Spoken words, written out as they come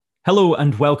Hello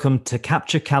and welcome to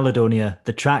Capture Caledonia,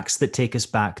 the tracks that take us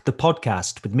back, the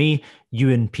podcast with me,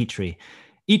 Ewan Petrie.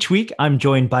 Each week, I'm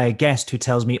joined by a guest who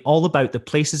tells me all about the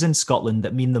places in Scotland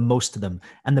that mean the most to them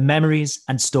and the memories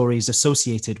and stories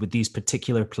associated with these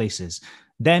particular places.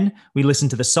 Then we listen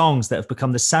to the songs that have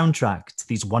become the soundtrack to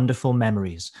these wonderful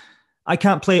memories. I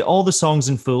can't play all the songs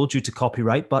in full due to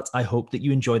copyright, but I hope that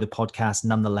you enjoy the podcast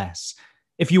nonetheless.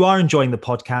 If you are enjoying the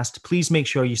podcast, please make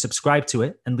sure you subscribe to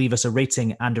it and leave us a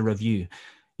rating and a review.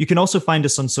 You can also find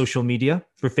us on social media.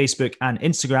 For Facebook and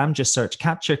Instagram, just search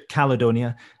Capture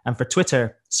Caledonia, and for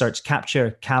Twitter, search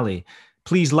Capture Cali.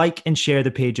 Please like and share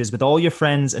the pages with all your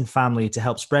friends and family to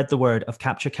help spread the word of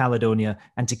Capture Caledonia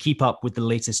and to keep up with the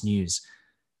latest news.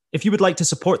 If you would like to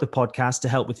support the podcast to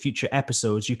help with future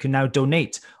episodes, you can now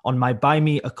donate on my Buy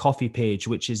Me a Coffee page,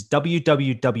 which is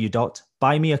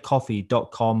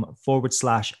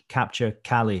www.buymeacoffee.com/Capture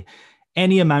Cali.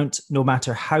 Any amount, no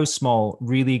matter how small,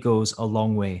 really goes a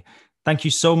long way. Thank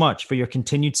you so much for your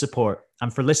continued support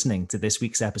and for listening to this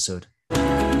week's episode.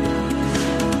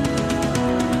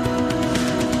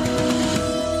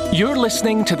 You're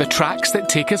listening to the tracks that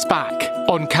take us back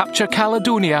on Capture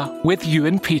Caledonia with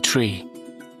Ewan Petrie.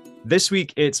 This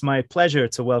week, it's my pleasure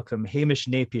to welcome Hamish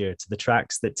Napier to the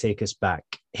tracks that take us back.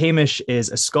 Hamish is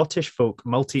a Scottish folk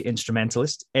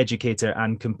multi-instrumentalist, educator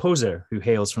and composer who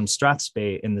hails from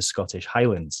Strathspey in the Scottish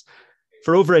Highlands.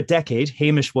 For over a decade,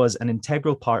 Hamish was an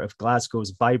integral part of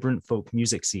Glasgow's vibrant folk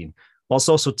music scene, whilst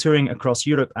also touring across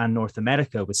Europe and North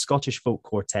America with Scottish folk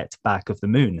quartet Back of the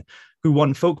Moon, who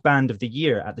won Folk Band of the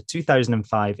Year at the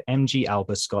 2005 MG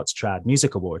Alba Scots Trad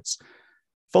Music Awards.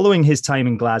 Following his time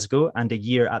in Glasgow and a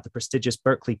year at the prestigious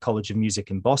Berklee College of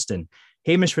Music in Boston,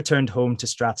 Hamish returned home to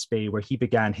Strathspey, where he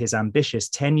began his ambitious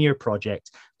 10-year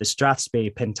project, the Strathspey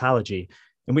Pentalogy,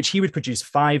 in which he would produce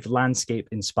 5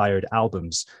 landscape-inspired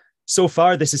albums. So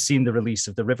far, this has seen the release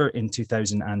of The River in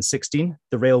 2016,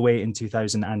 The Railway in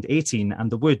 2018, and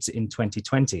The Woods in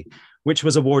 2020, which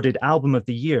was awarded Album of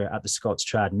the Year at the Scots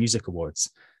Trad Music Awards.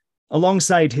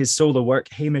 Alongside his solo work,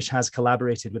 Hamish has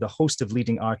collaborated with a host of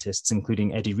leading artists,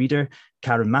 including Eddie Reader,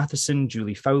 Karen Matheson,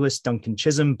 Julie Fowlis, Duncan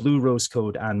Chisholm, Blue Rose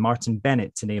Code, and Martin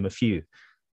Bennett, to name a few.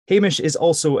 Hamish is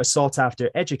also a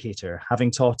sought-after educator,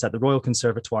 having taught at the Royal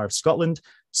Conservatoire of Scotland,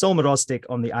 Solma Rostic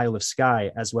on the Isle of Skye,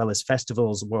 as well as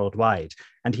festivals worldwide,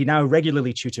 and he now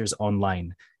regularly tutors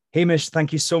online. Hamish,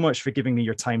 thank you so much for giving me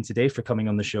your time today, for coming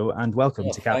on the show, and welcome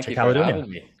to Thank Capture you for Caledonia.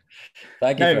 having me.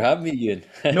 Thank you Now, for having me, Ian.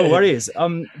 no worries.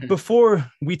 Before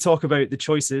we talk about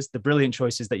the brilliant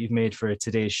choices that you've made for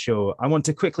today's show, I want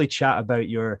to quickly chat about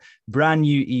your brand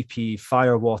new EP,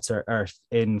 Fire, Water, Earth,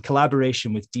 in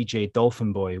collaboration with DJ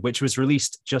Dolphin Boy, which was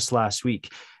released just last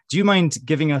week. Do you mind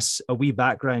giving us a wee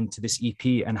background to this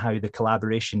EP and how the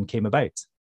collaboration came about?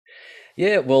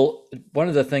 Yeah, well, one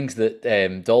of the things that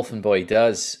Dolphin Boy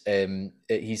does,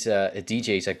 he's a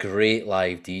DJ. He's a great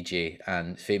live DJ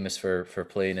and famous for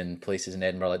playing in places in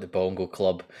Edinburgh like the Bongo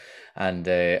Club, and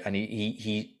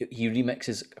he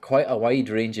remixes quite a wide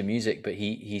range of music. But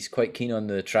he's quite keen on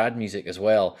the trad music as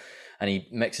well, and he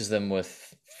mixes them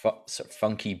with sort of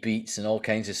funky beats and all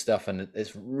kinds of stuff, and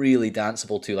it's really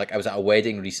danceable too. Like I was at a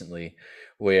wedding recently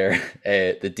where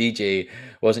the DJ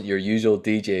wasn't your usual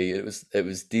DJ. It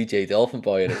was DJ Dolphin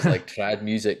Boy, and it's like trad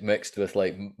music mixed with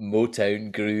like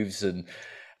Motown grooves. And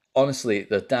honestly,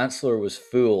 the dance floor was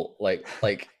full. Like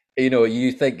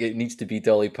you think it needs to be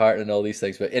Dolly Parton and all these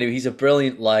things, but anyway, he's a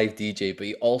brilliant live DJ. But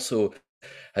he also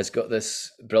has got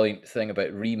this brilliant thing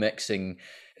about remixing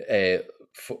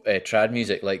trad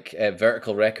music, like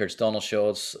Vertical Records, Donald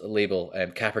Shaw's label,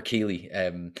 Capper Keeley.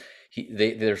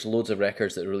 There's loads of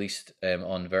records that are released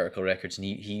on Vertical Records, and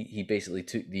he basically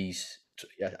took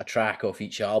a track off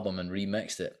each album and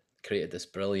remixed it, created this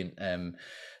brilliant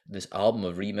this album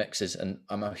of remixes. And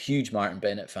I'm a huge Martin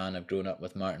Bennett fan. I've grown up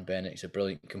with Martin Bennett. He's a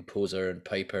brilliant composer and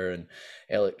piper and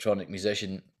electronic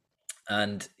musician,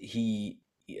 and DJ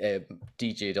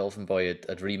Dolphin Boy had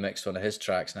remixed one of his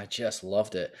tracks, and I just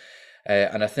loved it.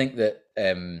 And I think that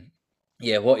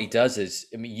what he does is,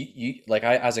 I mean, you like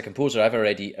I as a composer, I've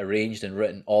already arranged and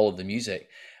written all of the music,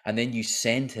 and then you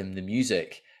send him the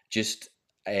music just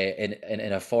in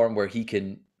a form where he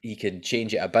can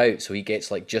change it about, so he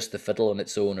gets like just the fiddle on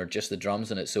its own or just the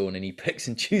drums on its own, and he picks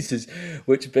and chooses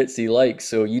which bits he likes.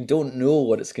 So you don't know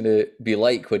what it's going to be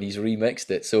like when he's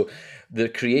remixed it. So the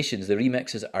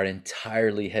remixes are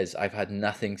entirely his. I've had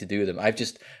nothing to do with them. I've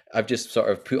just sort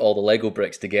of put all the Lego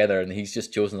bricks together, and he's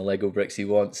just chosen the Lego bricks he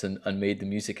wants and made the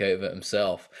music out of it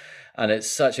himself. and it's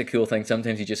such a cool thing.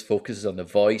 Sometimes he just focuses on the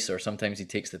voice, or sometimes he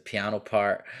takes the piano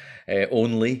part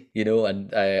only,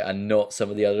 and not some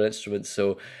of the other instruments.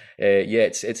 So yeah,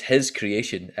 it's his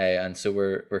creation, and so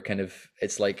we're kind of,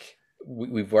 it's like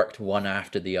we've worked one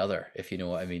after the other, if you know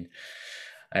what I mean.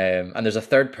 And there's a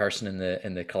third person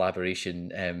in the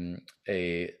collaboration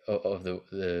of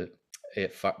the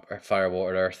Fire,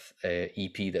 Water, Earth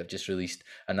EP that I've just released,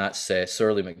 and that's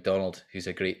Surly McDonald, who's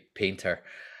a great painter,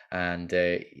 and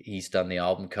he's done the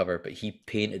album cover, but he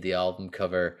painted the album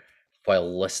cover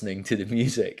while listening to the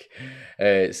music.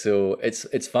 So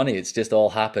it's funny. It's just all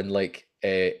happened like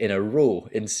in a row,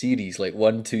 in series, like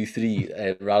 1, 2,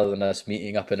 3, rather than us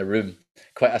meeting up in a room.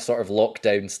 Quite a sort of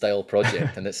lockdown style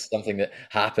project, and it's something that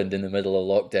happened in the middle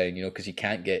of lockdown, because you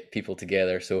can't get people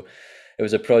together. So it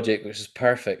was a project which was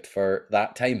perfect for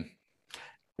that time.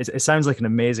 It sounds like an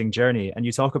amazing journey. And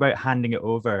you talk about handing it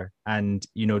over and,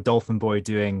 Dolphin Boy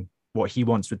doing what he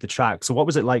wants with the track. So what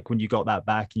was it like when you got that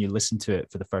back and you listened to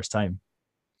it for the first time?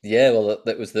 Yeah, well,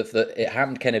 that was it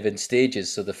happened kind of in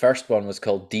stages. So the first one was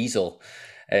called Diesel,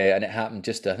 and it happened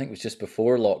I think it was just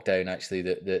before lockdown actually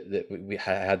that we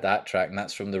had that track, and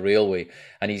that's from the Railway.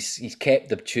 And he's kept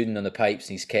the tune on the pipes,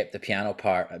 and he's kept the piano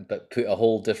part, but put a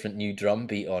whole different new drum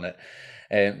beat on it.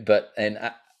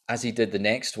 As he did the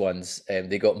next ones,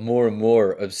 they got more and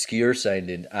more obscure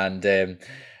sounding, and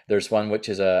there's one which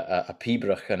is a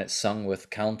pibroch, and it's sung with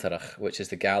cantarach, which is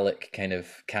the Gaelic kind of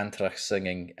cantarach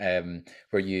singing,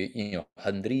 where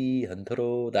handri,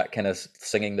 handro, that kind of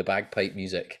singing the bagpipe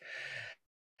music,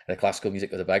 the classical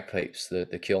music with the bagpipes,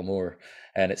 the Kilmore,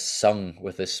 and it's sung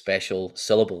with this special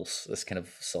syllables, this kind of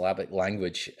syllabic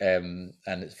language, and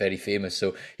it's very famous.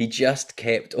 So he just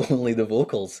kept only the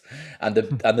vocals and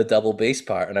the double bass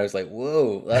part, and I was like,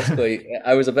 whoa, that's quite.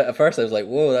 I was a bit at first. I was like,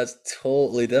 whoa, that's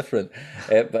totally different,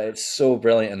 but it's so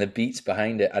brilliant, and the beats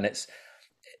behind it, and it's.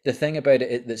 The thing about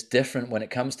it that's different when it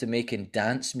comes to making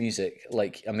dance music,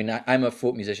 like, I mean, I'm a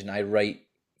folk musician. I write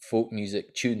folk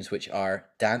music tunes which are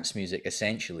dance music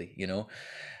essentially,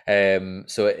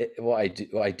 so what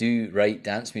I do write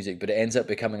dance music, but it ends up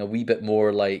becoming a wee bit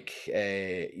more like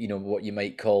what you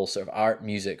might call sort of art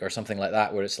music or something like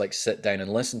that, where it's like sit down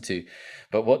and listen to.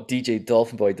 But what DJ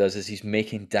Dolphin Boy does is he's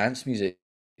making dance music,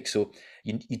 so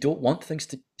you don't want things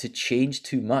to change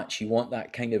too much. You want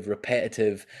that kind of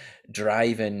repetitive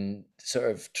driving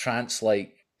sort of trance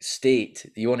like state.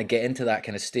 You want to get into that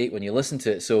kind of state when you listen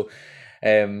to it. So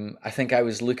I think I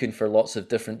was looking for lots of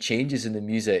different changes in the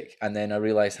music, and then I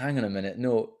realized, hang on a minute,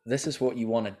 no, this is what you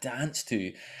want to dance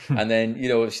to. And then,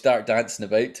 you start dancing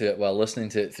about to it while listening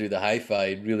to it through the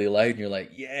hi-fi really loud, and you're like,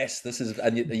 yes, this is,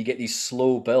 and you get these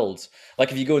slow builds.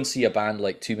 Like if you go and see a band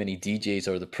like Too Many DJs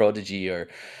or The Prodigy, or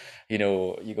you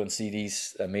go and see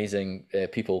these amazing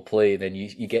people play, then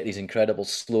you get these incredible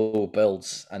slow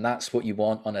builds, and that's what you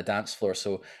want on a dance floor.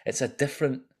 So it's a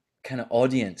different kind of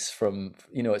audience from,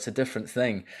 it's a different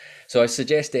thing. So I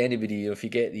suggest to anybody, if you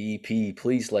get the EP,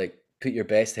 please like put your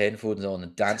best headphones on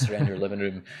and dance around your living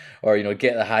room, or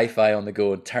get the hi-fi on the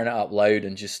go and turn it up loud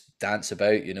and just dance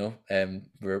about.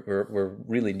 We're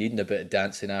really needing a bit of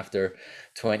dancing after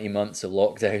 20 months of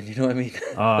lockdown. You know what I mean?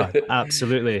 Oh,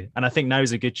 absolutely. And I think now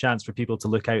is a good chance for people to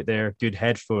look out their good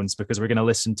headphones, because we're going to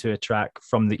listen to a track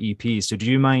from the EP. So do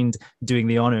you mind doing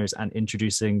the honors and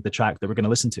introducing the track that we're going to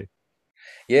listen to?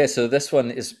 Yeah, so this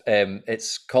one is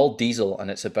it's called Diesel,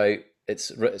 and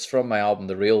it's from my album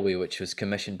The Railway, which was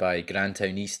commissioned by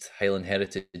Grantown East Highland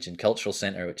Heritage and Cultural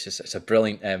Centre, which is, it's a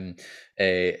brilliant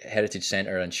heritage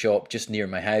centre and shop just near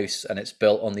my house, and it's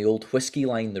built on the old whiskey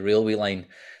line, the railway line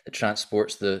that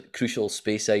transports the crucial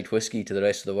Speyside whiskey to the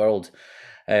rest of the world.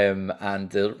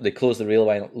 And they closed the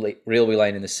railway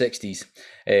line in the 60s,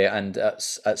 and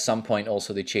at some point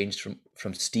also they changed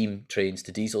from steam trains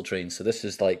to diesel trains. So this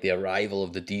is like the arrival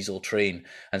of the diesel train,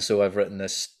 and so I've written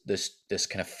this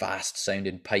kind of fast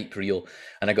sounding pipe reel,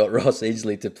 and I got Ross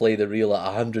Ainslie to play the reel at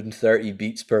 130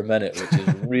 beats per minute, which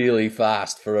is really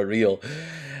fast for a reel.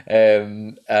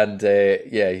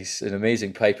 Yeah, he's an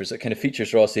amazing piper. So it kind of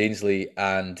features Ross Ainslie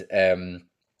and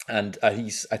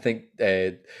I think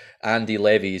Andy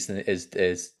Levy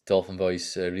is Dolphin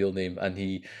Boy's real name,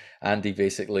 and Andy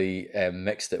basically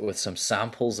mixed it with some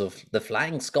samples of The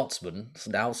Flying Scotsman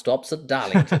now stops at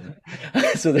Darlington.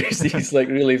 So there's these like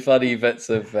really funny bits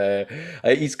of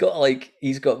he's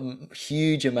got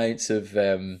huge amounts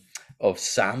of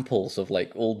samples of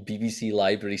like old BBC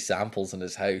library samples in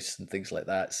his house and things like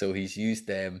that. So he's used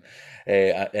them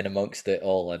in amongst it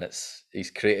all, and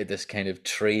he's created this kind of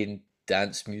train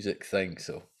dance music thing.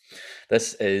 So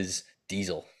this is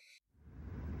Diesel.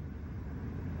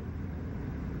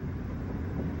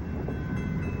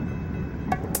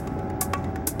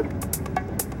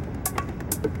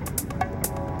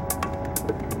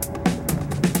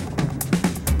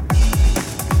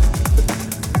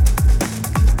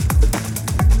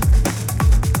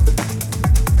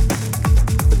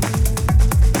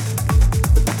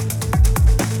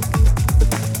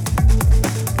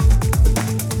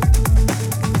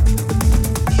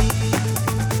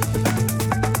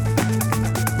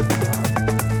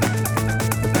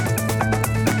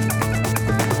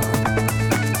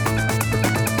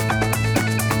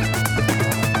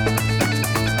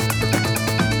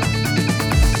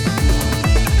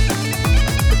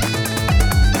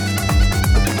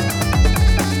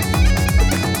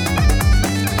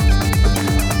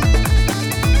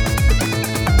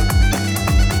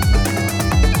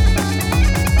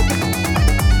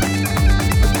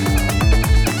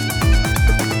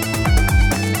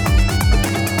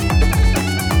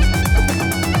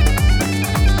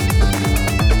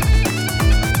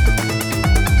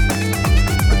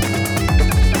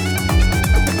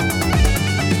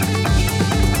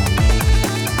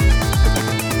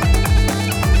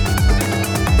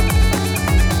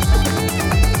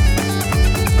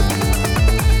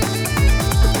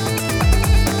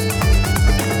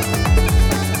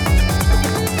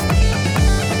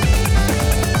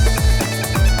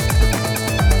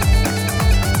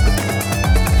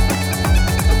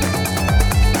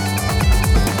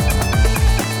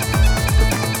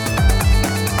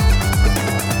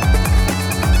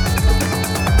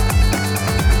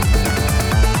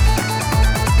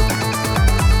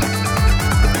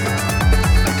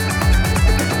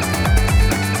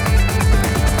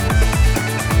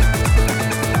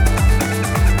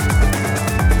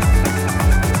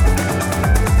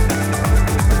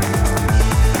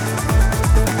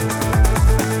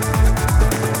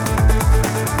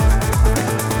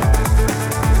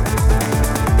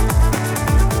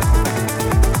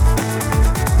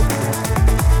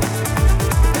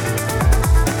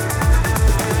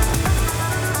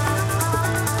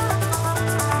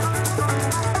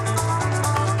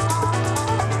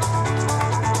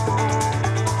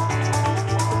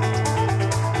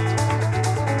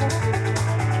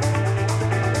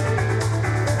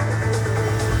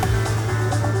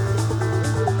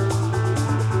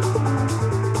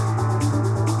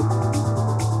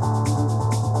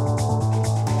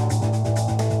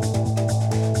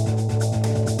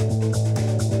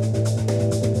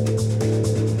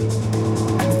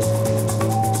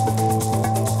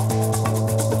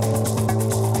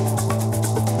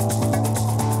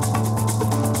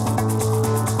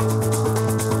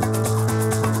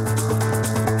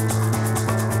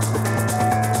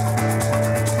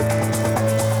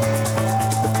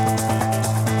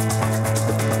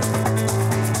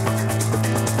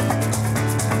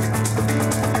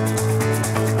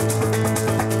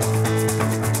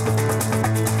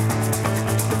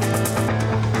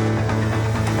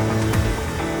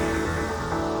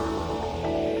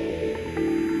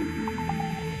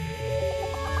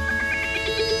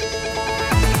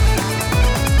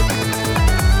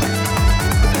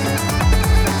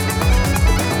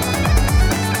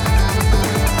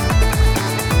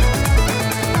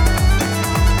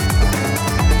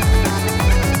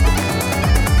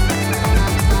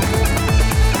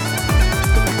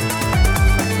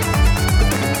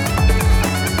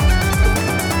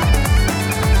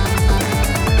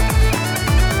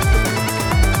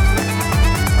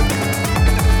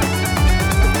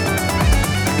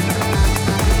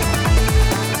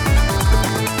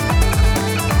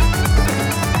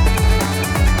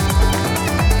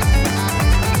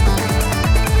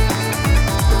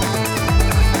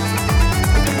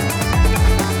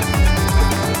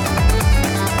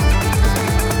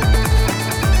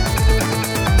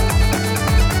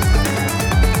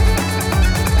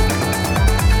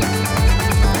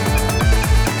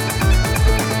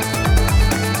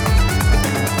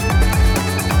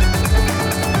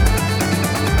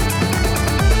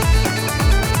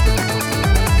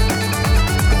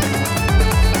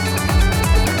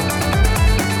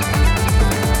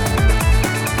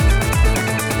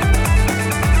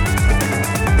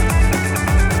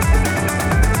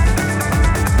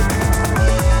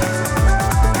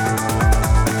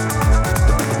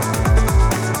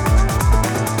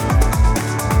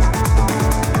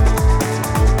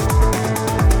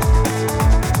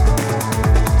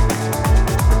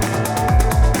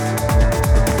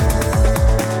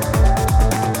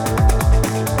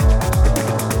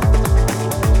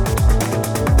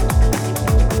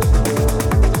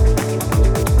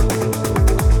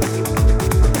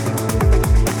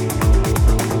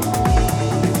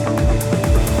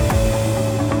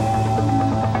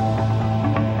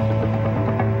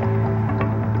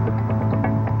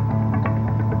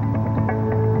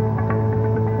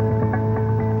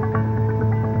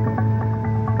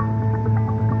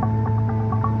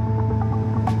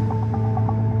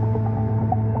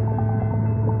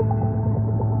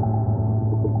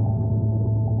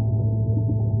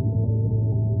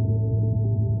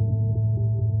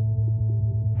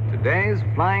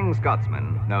 Flying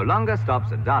Scotsman no longer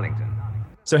stops at Darlington.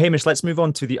 So, Hamish, let's move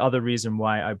on to the other reason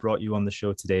why I brought you on the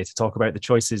show today to talk about the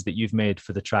choices that you've made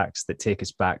for the tracks that take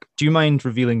us back. Do you mind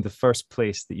revealing the first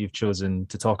place that you've chosen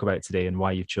to talk about today and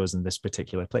why you've chosen this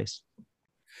particular place?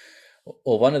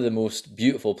 Well, one of the most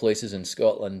beautiful places in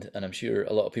Scotland, and I'm sure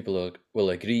a lot of people will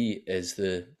agree, is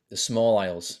the Small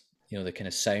Isles. You know, the kind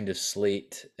of Sound of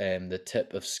Slate, the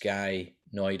Tip of Skye,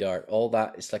 Knoydart, all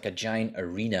that. It's like a giant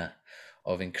arena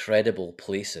of incredible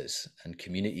places and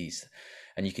communities.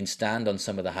 And you can stand on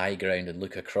some of the high ground and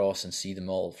look across and see them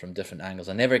all from different angles.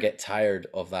 I never get tired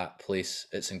of that place.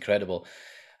 It's incredible.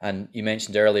 And you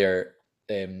mentioned earlier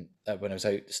when I was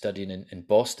out studying in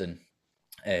Boston,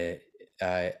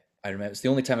 I remember it's the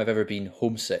only time I've ever been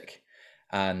homesick.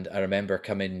 And I remember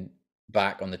coming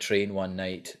back on the train one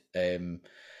night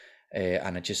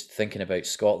and I just thinking about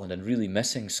Scotland and really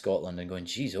missing Scotland and going,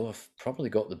 geez, I've probably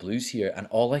got the blues here. And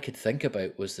all I could think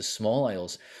about was the Small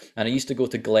Isles. And I used to go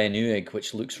to Glen Uig,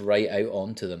 which looks right out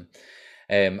onto them.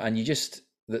 And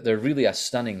they're really a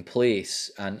stunning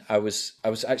place. And I've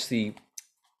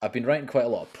been writing quite a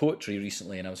lot of poetry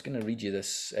recently, and I was going to read you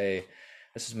this.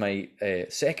 This is my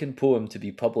second poem to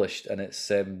be published, and it's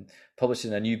published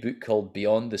in a new book called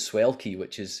Beyond the Swelkie,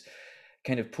 which is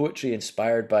kind of poetry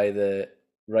inspired by the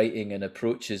writing and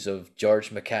approaches of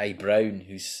George Mackay Brown,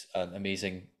 who's an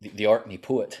amazing, the Orkney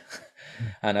poet.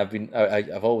 And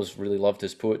I've always really loved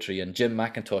his poetry. And Jim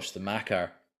McIntosh, the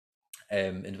Macar,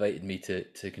 invited me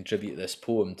to contribute this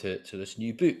poem to this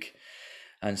new book.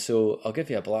 And so I'll give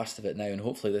you a blast of it now, and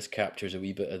hopefully this captures a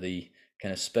wee bit of the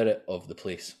kind of spirit of the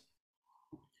place.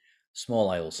 Small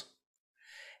Isles.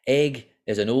 Egg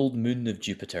is an old moon of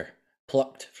Jupiter,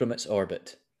 plucked from its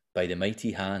orbit by the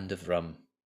mighty hand of Rum,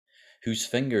 whose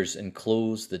fingers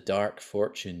enclose the dark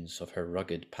fortunes of her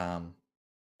rugged palm.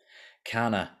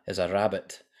 Canna is a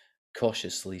rabbit,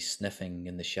 cautiously sniffing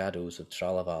in the shadows of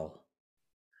Tralaval.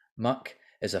 Muck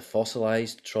is a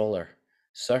fossilized trawler,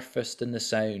 surfaced in the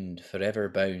Sound, forever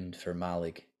bound for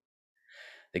Malig.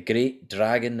 The great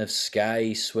dragon of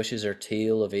Skye swishes her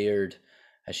tail of Aird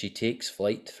as she takes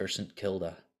flight for St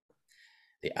Kilda.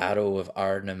 The arrow of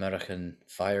Arnamurchan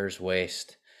fires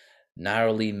west,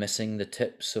 narrowly missing the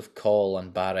tips of Coll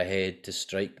and Barrahead to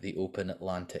strike the open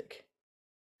Atlantic.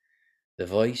 The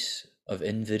voice of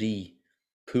Inverie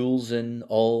pulls in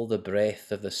all the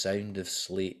breath of the Sound of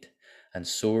Slate and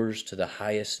soars to the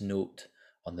highest note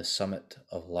on the summit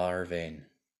of Larven.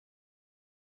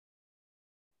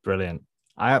 Brilliant.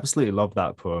 I absolutely love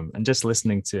that poem, and just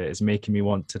listening to it is making me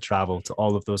want to travel to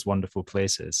all of those wonderful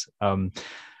places.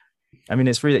 I mean,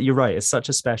 it's really, you're right. It's such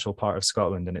a special part of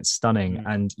Scotland, and it's stunning.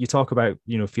 Mm. And you talk about,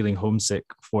 feeling homesick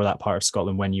for that part of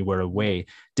Scotland when you were away.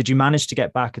 Did you manage to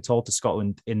get back at all to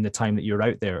Scotland in the time that you were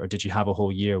out there, or did you have a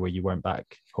whole year where you weren't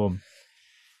back home?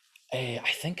 I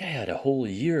think I had a whole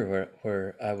year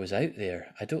where I was out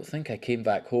there. I don't think I came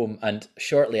back home. And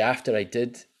shortly after I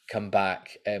did come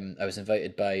back, I was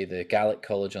invited by the Gaelic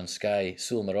College on Skye,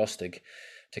 Sul Marostig,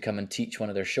 to come and teach one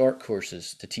of their short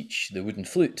courses, to teach the wooden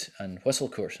flute and whistle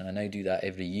course. And I now do that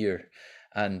every year.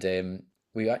 And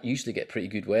we usually get pretty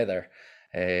good weather.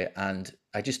 And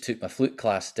I just took my flute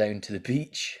class down to the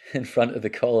beach in front of the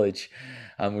college,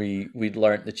 and we'd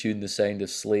learnt the tune The Sound of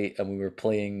Slate, and we were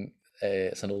playing,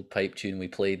 it's an old pipe tune, we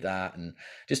played that, and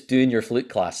just doing your flute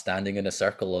class, standing in a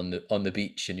circle on the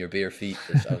beach in your bare feet.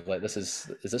 I was like, is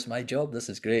this my job? This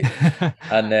is great.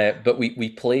 And but we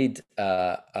played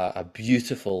a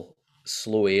beautiful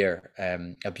slow air,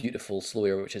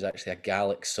 which is actually a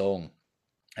Gaelic song.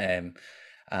 And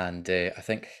I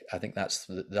think that's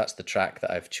the track that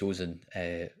I've chosen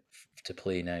to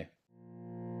play now.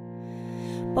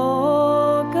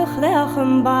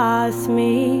 Lechem bas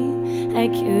mi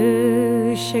ek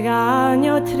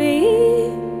ushiganyo tri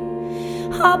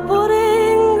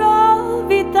hapuringo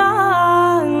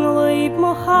vitan loip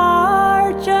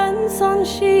mohar jenson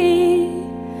shi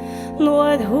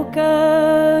noad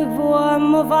hukag vuam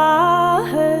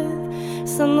movahet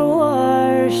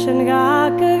sanor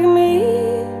shengakag mi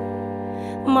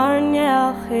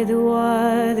marnyach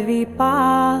eduad vi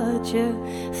pache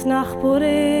snach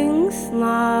puring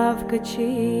snav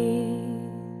kachi.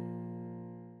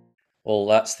 Well,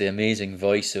 that's the amazing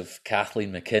voice of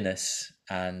Kathleen McInnes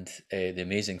and the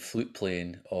amazing flute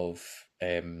playing of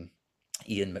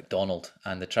Ian MacDonald.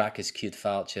 And the track is Ciad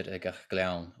Fáilte ag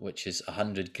Gleann, which is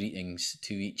 100 greetings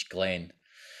to each glen.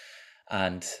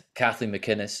 And Kathleen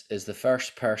McInnes is the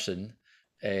first person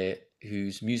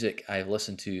whose music I've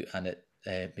listened to, and it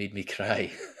made me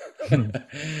cry.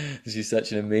 She's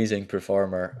such an amazing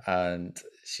performer, and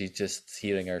She just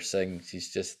hearing her sing,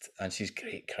 and she's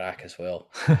great crack as well.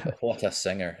 But what a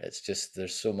singer. It's just,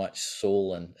 there's so much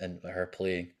soul in her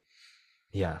playing.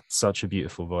 Yeah, such a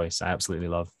beautiful voice. I absolutely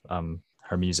love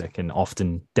her music and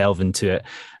often delve into it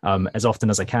as often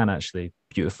as I can, actually.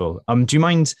 Beautiful. Do you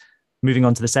mind moving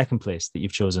on to the second place that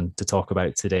you've chosen to talk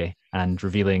about today and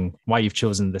revealing why you've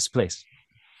chosen this place?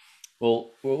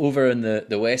 Well, we're over in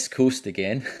the West Coast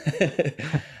again.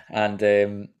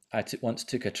 And I once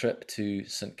took a trip to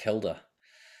St Kilda.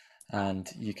 And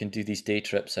you can do these day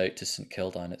trips out to St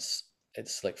Kilda, and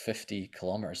it's like 50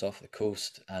 kilometers off the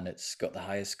coast, and it's got the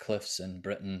highest cliffs in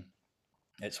Britain.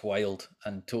 It's wild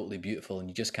and totally beautiful, and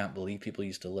you just can't believe people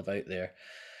used to live out there.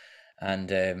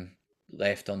 And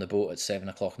left on the boat at 7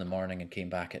 o'clock in the morning and came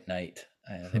back at night.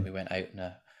 I think we went out in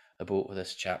a boat with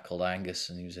this chap called Angus,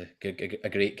 and he was a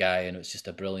great guy, and it was just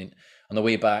a brilliant. On the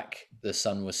way back, the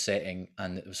sun was setting,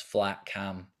 and it was flat,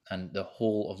 calm, and the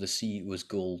whole of the sea was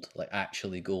gold, like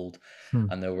actually gold.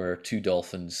 And there were 2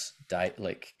 dolphins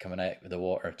coming out of the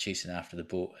water, chasing after the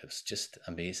boat. It was just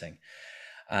amazing.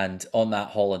 And on that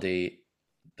holiday,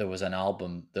 there was an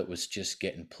album that was just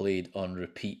getting played on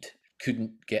repeat.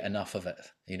 Couldn't get enough of it.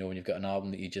 You know, when you've got an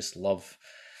album that you just love.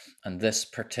 And this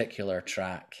particular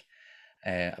track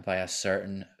by a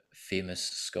certain famous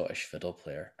Scottish fiddle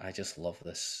player, I just love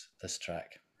this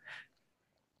track.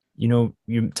 You know,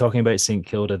 you're talking about St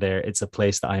Kilda there. It's a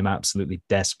place that I'm absolutely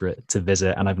desperate to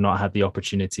visit, and I've not had the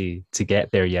opportunity to get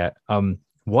there yet.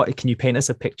 What can you paint us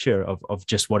a picture of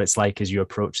just what it's like as you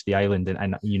approach the island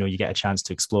and you know, you get a chance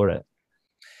to explore it?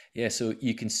 Yeah, so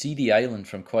you can see the island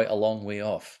from quite a long way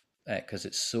off because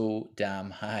it's so damn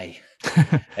high.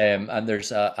 And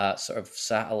there's a sort of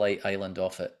satellite island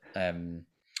off it.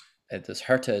 There's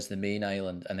Hirta is the main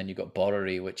island, and then you've got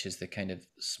Borrowry, which is the kind of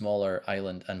smaller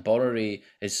island. And Borrowry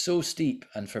is so steep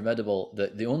and formidable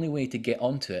that the only way to get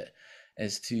onto it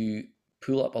is to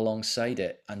pull up alongside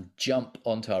it and jump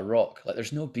onto a rock. Like,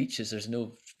 there's no beaches, there's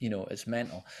no, you know, it's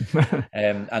mental.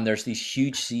 And there's these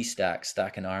huge sea stacks,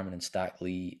 Stack and Armon and Stack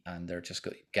Lee, and they're just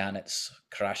got gannets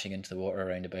crashing into the water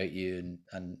around about you,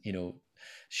 and you know,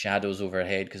 shadows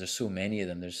overhead because there's so many of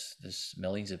them. There's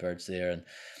millions of birds there,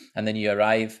 and then you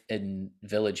arrive in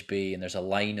Village Bay, and there's a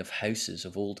line of houses,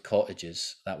 of old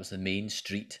cottages. That was the main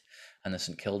street, and the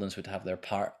St Kildans would have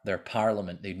their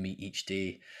parliament. They'd meet each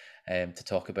day to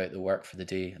talk about the work for the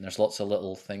day. And there's lots of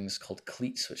little things called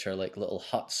cleats, which are like little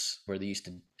huts where they used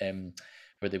to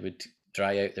where they would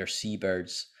dry out their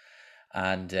seabirds,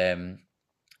 and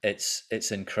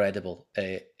it's incredible.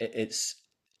 It's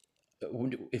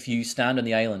if you stand on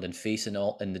the island and face in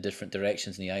the different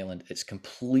directions in the island, it's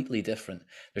completely different.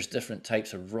 There's different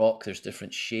types of rock, there's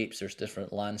different shapes, there's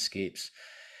different landscapes.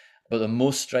 But the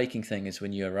most striking thing is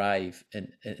when you arrive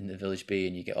in the Village Bay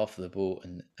and you get off of the boat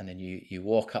and then you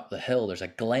walk up the hill, there's a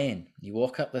glen. You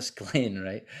walk up this glen,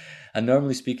 right? And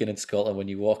normally speaking in Scotland, when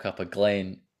you walk up a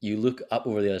glen, you look up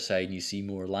over the other side and you see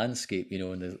more landscape, you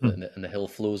know, and the hill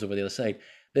flows over the other side.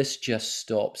 This just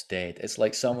stops dead. It's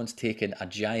like someone's taken a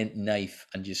giant knife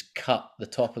and just cut the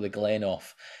top of the glen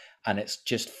off, and it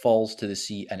just falls to the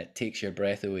sea and it takes your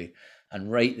breath away. And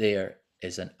right there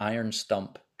is an iron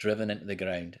stump driven into the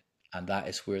ground, and that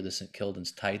is where the St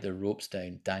Kildans tied their ropes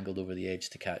down, dangled over the edge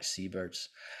to catch seabirds.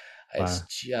 Wow.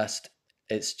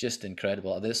 It's just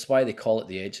incredible. That's why they call it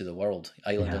the edge of the world,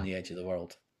 island on the edge of the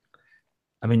world.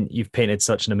 I mean, you've painted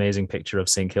such an amazing picture of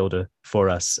St Kilda for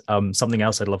us. Something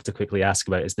else I'd love to quickly ask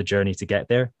about is the journey to get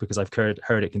there, because I've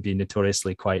heard it can be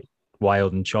notoriously quite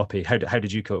wild and choppy. How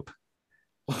did you cope?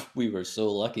 We were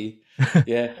so lucky.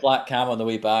 Yeah, flat cam on the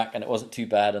way back, and it wasn't too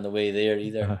bad on the way there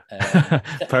either.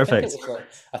 Perfect.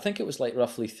 I think it was like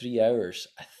roughly 3 hours,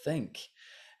 I think.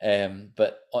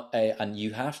 But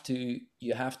you have to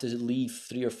leave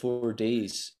 3 or 4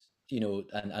 days, you know,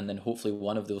 and then hopefully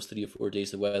one of those 3 or 4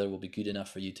 days the weather will be good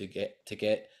enough for you to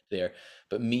get there.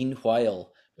 But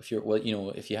meanwhile, if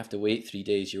you have to wait 3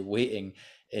 days, you're waiting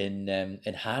in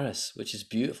Harris, which is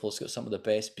beautiful. It's got some of the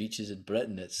best beaches in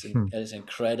Britain. It's an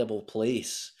incredible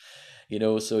place, you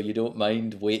know, so you don't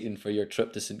mind waiting for your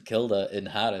trip to St Kilda in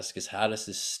Harris, because Harris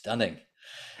is stunning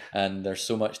and there's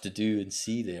so much to do and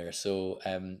see there. So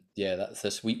that's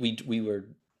this. We were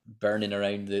burning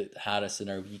around the Harris in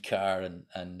our wee car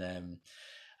and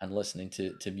listening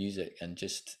to music and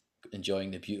just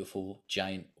enjoying the beautiful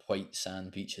giant white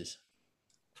sand beaches.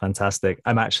 Fantastic.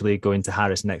 I'm actually going to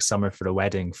Harris next summer for a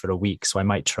wedding for a week, so I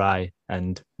might try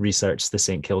and research the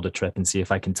St Kilda trip and see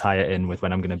if I can tie it in with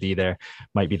when I'm going to be there.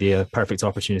 Might be the perfect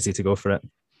opportunity to go for it.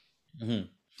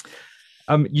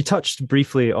 Mm-hmm. You touched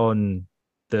briefly on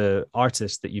the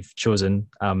artist that you've chosen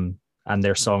and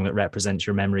their song that represents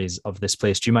your memories of this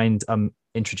place. Do you mind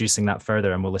introducing that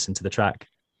further, and we'll listen to the track?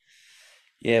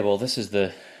 Yeah, well, this is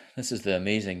the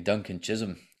amazing Duncan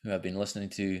Chisholm, who I've been listening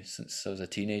to since I was a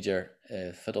teenager.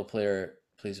 Fiddle player,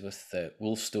 plays with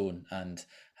Wolfstone, and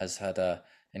has had a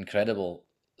incredible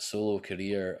solo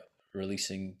career,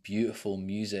 releasing beautiful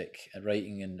music,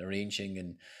 writing and arranging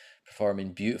and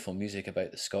performing beautiful music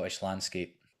about the Scottish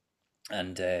landscape.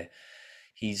 And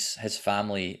his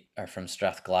family are from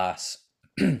Strathglass.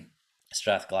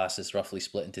 Strathglass is roughly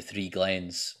split into three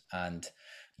glens, and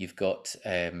you've got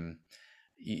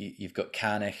you've got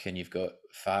Canich, and you've got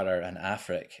Farrer and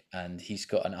Afric, and he's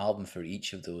got an album for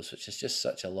each of those, which is just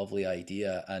such a lovely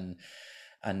idea.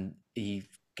 And he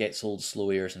gets old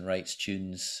slow ears and writes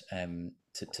tunes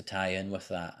to tie in with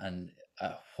that. And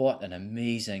what an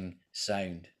amazing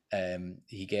sound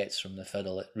he gets from the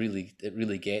fiddle. It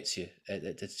really gets you.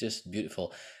 It's just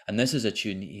beautiful. And this is a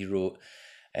tune he wrote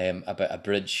about a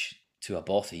bridge to a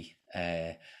bothy.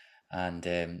 And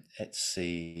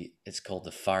it's called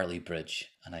the Farley Bridge,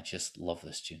 and I just love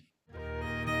this tune.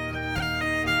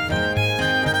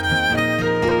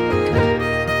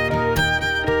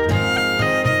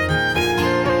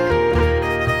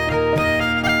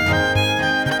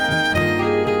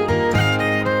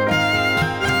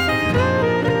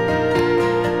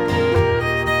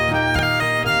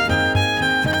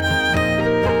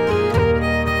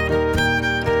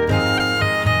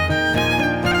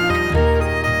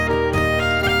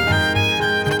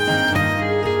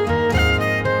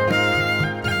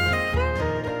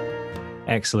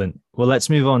 Excellent. Well, let's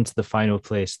move on to the final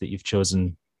place that you've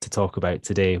chosen to talk about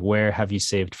today. Where have you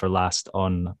saved for last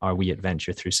on our wee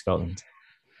adventure through Scotland?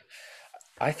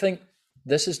 I think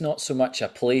this is not so much a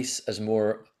place as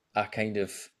more a kind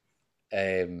of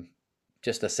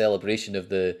just a celebration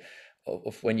of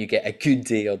when you get a good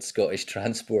day on Scottish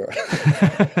transport.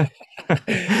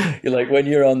 You're like when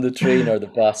you're on the train or the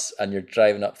bus and you're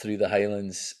driving up through the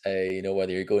Highlands,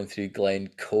 whether you're going through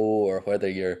Glencoe or whether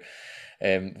you're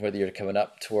coming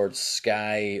up towards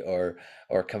Skye or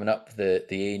coming up the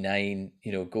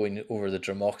A9, going over the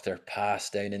Drumochter Pass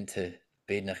down into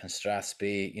Badenoch and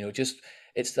Strathspey, just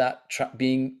it's that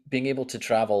being able to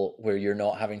travel where you're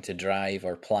not having to drive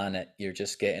or plan it. You're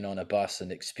just getting on a bus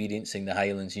and experiencing the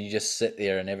Highlands. You just sit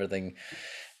there and everything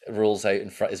is rolled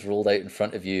out in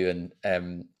front of you.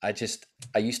 And I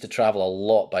used to travel a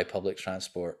lot by public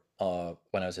transport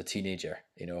when I was a teenager,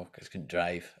 because I couldn't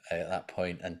drive at that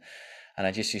point. And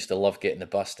I just used to love getting the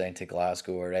bus down to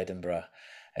Glasgow or Edinburgh.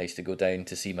 I used to go down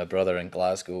to see my brother in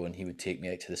Glasgow, and he would take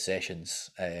me out to the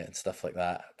sessions and stuff like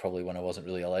that, probably when I wasn't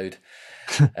really allowed.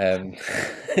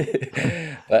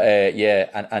 But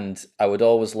yeah, and I would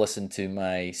always listen to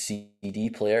my CD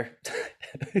player,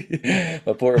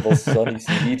 my portable Sony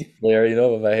CD player,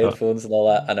 with my headphones and all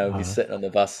that, and I would be sitting on the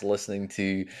bus listening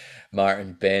to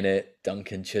Martin Bennett,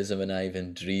 Duncan Chisholm and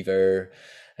Ivan Drever,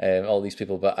 all these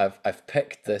people. But I've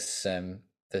picked this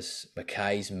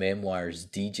Mackay's Memoirs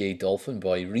DJ Dolphin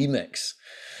Boy remix.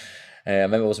 I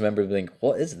remember being,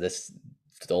 what is this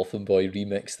Dolphin Boy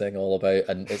remix thing all about?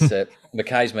 And it's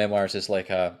Mackay's Memoirs is like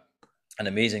an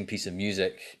amazing piece of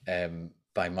music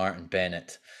by Martin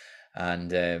Bennett,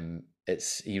 and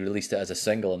he released it as a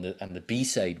single, and the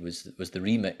B-side was the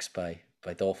remix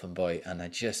by Dolphin Boy, and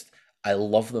I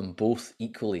love them both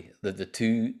equally. The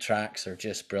two tracks are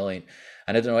just brilliant.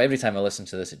 And I don't know, every time I listen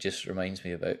to this, it just reminds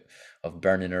me of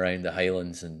burning around the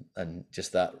Highlands and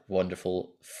just that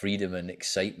wonderful freedom and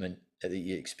excitement that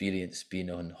you experience being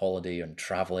on holiday and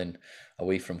traveling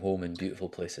away from home in beautiful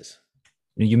places.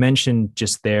 You mentioned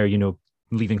just there,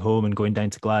 leaving home and going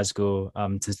down to Glasgow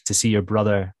to see your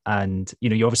brother. And,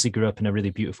 you obviously grew up in a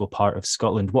really beautiful part of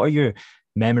Scotland. What are your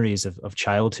memories of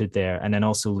childhood there, and then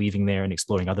also leaving there and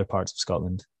exploring other parts of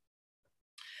Scotland?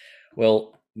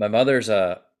 Well, my mother's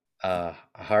a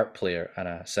harp player and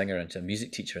a singer and a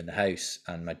music teacher in the house,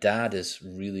 and my dad is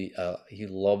really he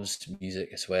loves music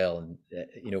as well. And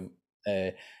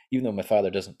even though my father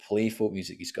doesn't play folk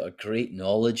music, he's got a great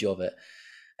knowledge of it.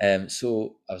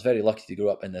 So I was very lucky to grow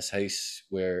up in this house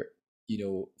where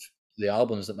the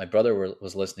albums that my brother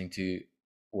was listening to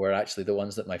were actually the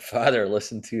ones that my father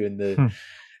listened to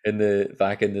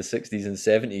back in the 60s and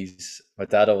 70s. My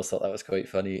dad always thought that was quite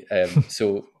funny.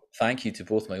 So thank you to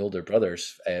both my older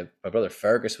brothers. My brother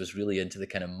Fergus was really into the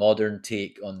kind of modern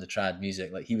take on the trad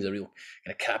music. Like he was a real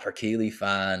kind of Capercaillie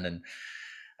fan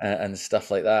and stuff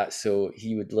like that. So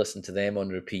he would listen to them on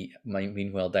repeat.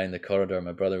 Meanwhile, down the corridor,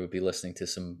 my brother would be listening to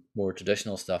some more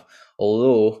traditional stuff.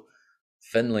 Although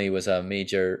Finlay was a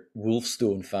major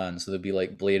Wolfstone fan, so there'd be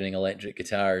like blaring electric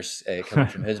guitars coming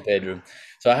from his bedroom.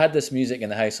 So I had this music in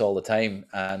the house all the time,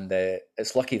 and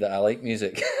it's lucky that I like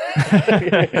music.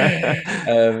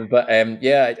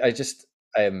 I just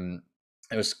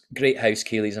it was great house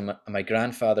Cayleys, and my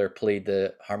grandfather played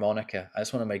the harmonica.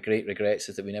 That's one of my great regrets,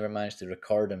 is that we never managed to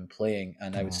record him playing.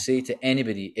 And I would say to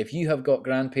anybody, if you have got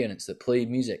grandparents that play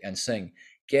music and sing,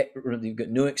 you've got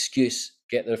no excuse.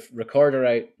 Get the recorder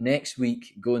out next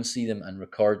week. Go and see them and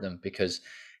record them, because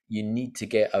you need to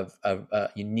get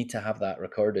you need to have that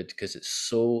recorded, because it's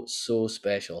so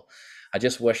special. I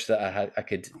just wish that I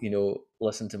could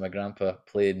listen to my grandpa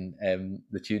playing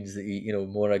the tunes that he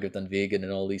Morag of Dunvegan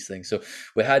and all these things. So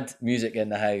we had music in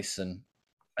the house, and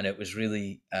it was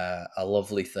really a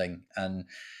lovely thing. And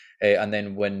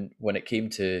then when it came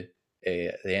to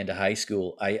the end of high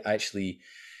school, I actually,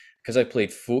 because I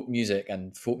played folk music,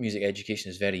 and folk music education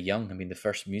is very young. I mean, the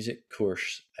first music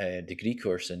course, degree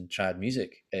course in trad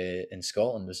music in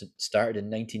Scotland was started in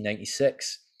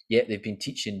 1996. Yet they've been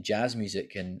teaching jazz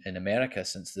music in America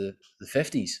since the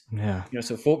 50s. Yeah.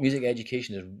 So folk music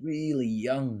education is really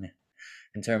young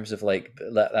in terms of like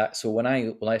that. So when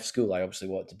I left school, I obviously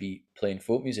wanted to be playing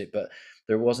folk music, but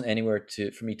there wasn't anywhere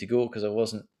for me to go, because I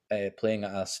wasn't playing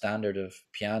at a standard of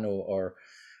piano or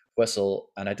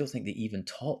whistle, and I don't think they even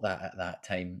taught that at that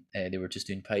time. They were just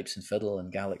doing pipes and fiddle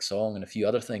and Gaelic song and a few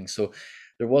other things. So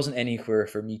there wasn't anywhere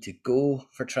for me to go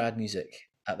for trad music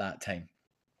at that time.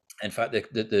 In fact,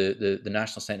 the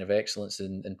National Centre of Excellence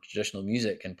in Traditional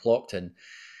Music in Plockton,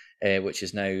 which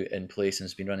is now in place and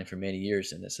has been running for many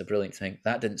years, and it's a brilliant thing,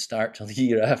 that didn't start till the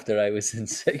year after I was in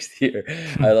sixth year.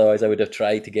 Otherwise, I would have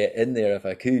tried to get in there if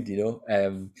I could.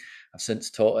 I've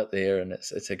since taught it there, and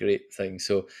it's a great thing.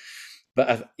 So,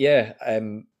 but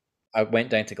I went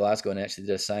down to Glasgow and actually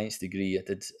did a science degree. I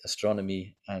did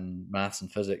astronomy and maths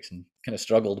and physics, and kind of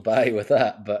struggled by with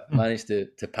that, but managed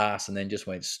to pass, and then just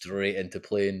went straight into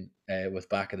playing with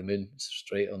Back of the Moon,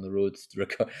 straight on the road,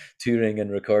 touring and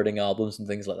recording albums and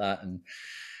things like that.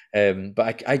 And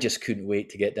but I just couldn't wait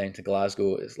to get down to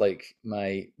Glasgow. It's like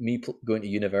going to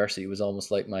university was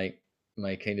almost like my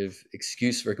kind of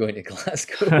excuse for going to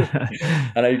Glasgow.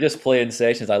 And I just play in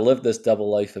sessions. I lived this double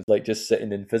life of like just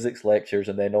sitting in physics lectures,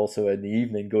 and then also in the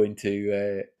evening going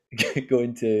to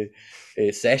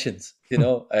sessions,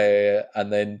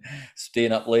 and then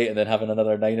staying up late and then having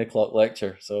another 9 o'clock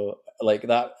lecture. So like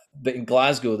that. But in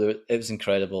Glasgow, it was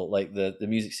incredible. Like the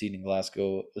music scene in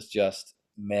Glasgow was just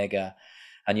mega.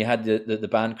 And you had the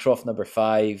band Croft Number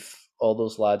 5, all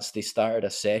those lads, they started a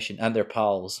session, and their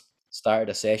pals started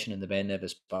a session in the Ben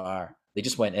Nevis bar. They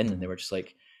just went in and they were just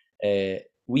like,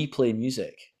 we play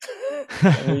music.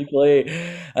 We play.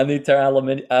 And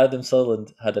Adam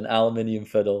Sutherland had an aluminium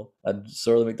fiddle, and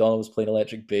Sorley McDonald was playing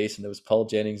electric bass, and there was Paul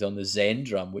Jennings on the Zen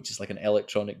drum, which is like an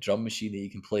electronic drum machine that you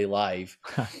can play live.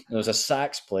 There was a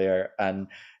sax player, and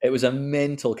it was a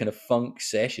mental kind of funk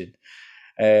session.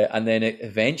 And then it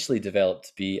eventually developed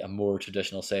to be a more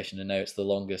traditional session, and now it's the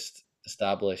longest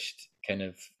established kind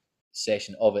of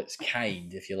session of its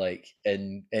kind, if you like,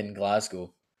 in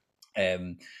Glasgow.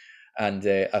 I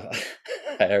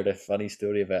heard a funny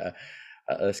story about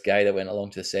this guy that went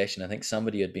along to the session. I think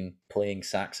somebody had been playing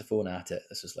saxophone at it.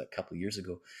 This was like a couple of years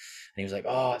ago, and he was like,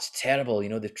 "Oh, it's terrible!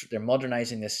 They're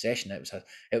modernizing this session. It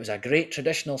was a great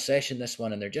traditional session, this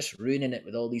one, and they're just ruining it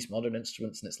with all these modern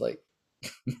instruments." And it's like,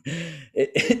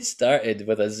 it started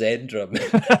with a Zen drum.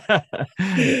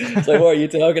 It's like, what are you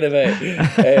talking about?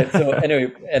 So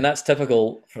anyway, and that's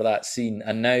typical for that scene.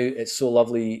 And now it's so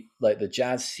lovely, like the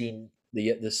jazz scene,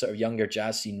 the sort of younger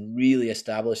jazz scene really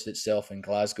established itself in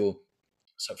Glasgow,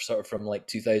 sort of from like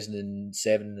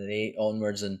 2007 and 8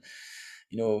 onwards, and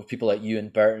people like Ewan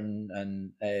Burton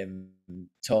and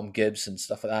Tom Gibbs and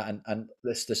stuff like that, and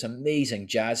this amazing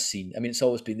jazz scene. I mean, it's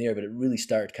always been there, but it really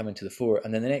started coming to the fore.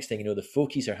 And then the next thing you know, the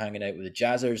folkies are hanging out with the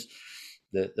jazzers.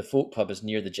 The folk pub is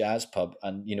near the jazz pub,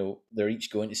 and they're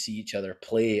each going to see each other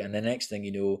play. And the next thing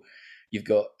you know, you've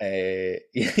got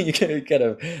you kind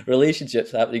of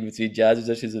relationships happening between jazz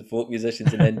musicians and folk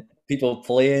musicians, and then people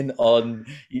playing on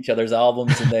each other's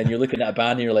albums, and then you're looking at a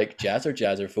band and you're like, jazzer,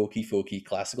 folky,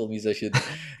 classical musicians,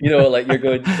 like you're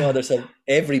going, oh,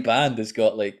 every band has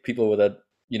got like people with a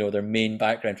their main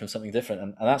background from something different,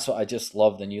 and that's what I just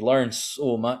loved, and you learn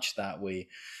so much that way.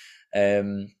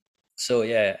 So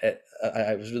yeah,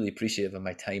 I was really appreciative of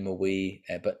my time away,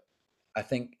 but I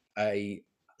think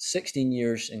 16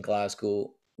 years in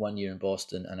Glasgow, 1 year in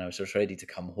Boston, and I was just ready to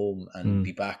come home and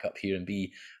be back up here and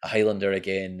be a Highlander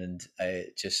again. And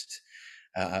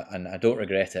and I don't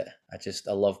regret it.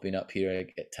 I love being up here. I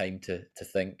get time to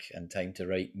think and time to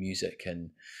write music,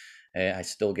 and I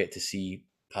still get to see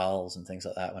pals and things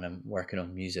like that when I'm working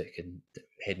on music and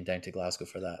heading down to Glasgow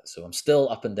for that. So I'm still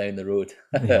up and down the road.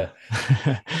 Yeah.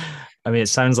 I mean, it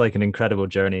sounds like an incredible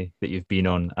journey that you've been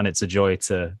on, and it's a joy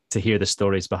to hear the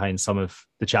stories behind some of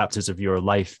the chapters of your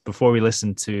life. Before we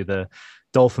listen to the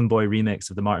Dolphin Boy remix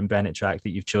of the Martin Bennett track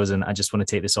that you've chosen, I just want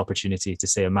to take this opportunity to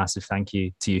say a massive thank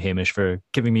you to you, Hamish, for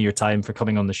giving me your time, for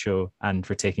coming on the show, and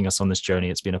for taking us on this journey.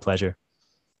 It's been a pleasure.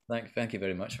 Thank you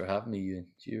very much for having me, Ewan.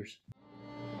 Cheers.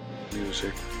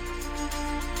 Music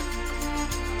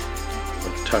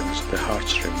that tugs at the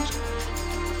heartstrings.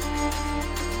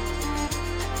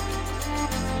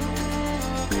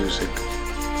 Music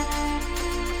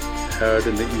heard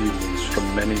in the evenings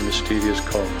from many mysterious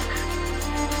corners.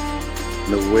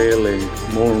 The wailing,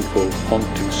 mournful,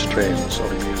 haunting strains of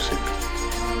music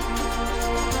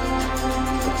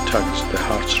that tugs at the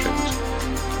heartstrings.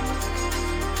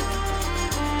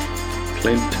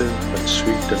 Plaintive and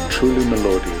sweet and truly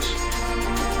melodious.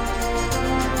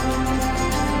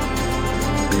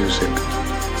 Music.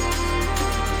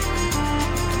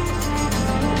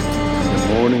 And the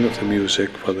mourning of the music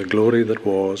for the glory that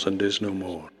was and is no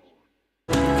more.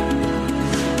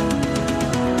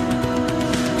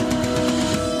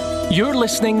 You're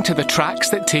listening to the Tracks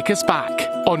That Take Us Back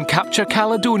on Capture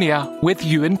Caledonia with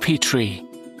Ewan Petrie.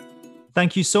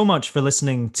 Thank you so much for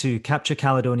listening to Capture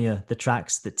Caledonia, the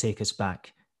Tracks That Take Us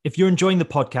Back. If you're enjoying the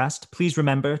podcast, please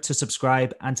remember to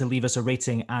subscribe and to leave us a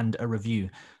rating and a review.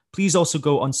 Please also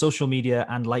go on social media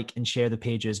and like and share the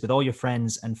pages with all your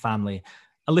friends and family.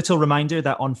 A little reminder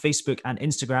that on Facebook and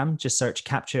Instagram, just search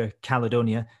Capture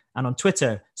Caledonia, and on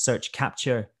Twitter, search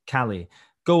Capture Cali.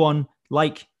 Go on,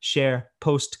 like, share,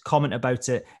 post, comment about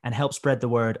it, and help spread the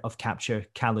word of Capture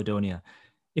Caledonia.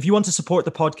 If you want to support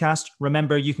the podcast,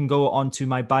 remember you can go onto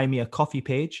my Buy Me a Coffee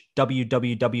page,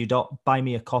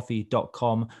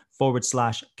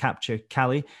 www.buymeacoffee.com/Capture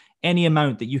Cali. Any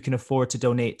amount that you can afford to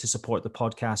donate to support the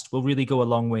podcast will really go a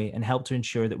long way and help to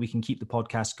ensure that we can keep the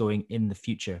podcast going in the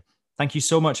future. Thank you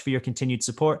so much for your continued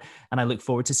support, and I look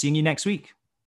forward to seeing you next week.